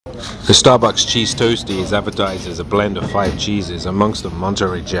The Starbucks Cheese Toasty is advertised as a blend of 5 cheeses, amongst them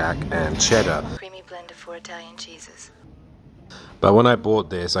Monterey Jack and cheddar. Creamy blend of 4 Italian cheeses. But when I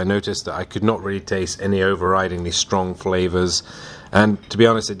bought this, I noticed that I could not really taste any overridingly strong flavors. And to be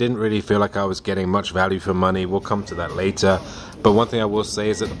honest, it didn't really feel like I was getting much value for money. We'll come to that later. But one thing I will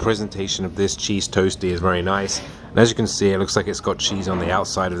say is that the presentation of this cheese toasty is very nice. And as you can see, it looks like it's got cheese on the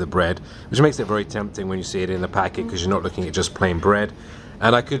outside of the bread, which makes it very tempting when you see it in the packet because you're not looking at just plain bread.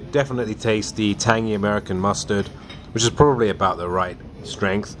 And I could definitely taste the tangy American mustard, which is probably about the right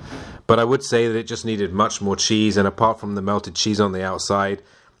strength. But I would say that it just needed much more cheese, and apart from the melted cheese on the outside,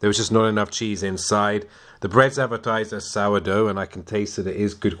 there was just not enough cheese inside. The bread's advertised as sourdough, and I can taste that it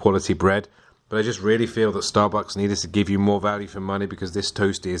is good quality bread. But I just really feel that Starbucks needed to give you more value for money because this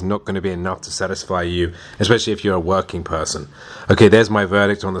toasty is not going to be enough to satisfy you, especially if you're a working person. Okay, there's my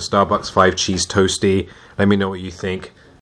verdict on the Starbucks 5 cheese toasty. Let me know what you think.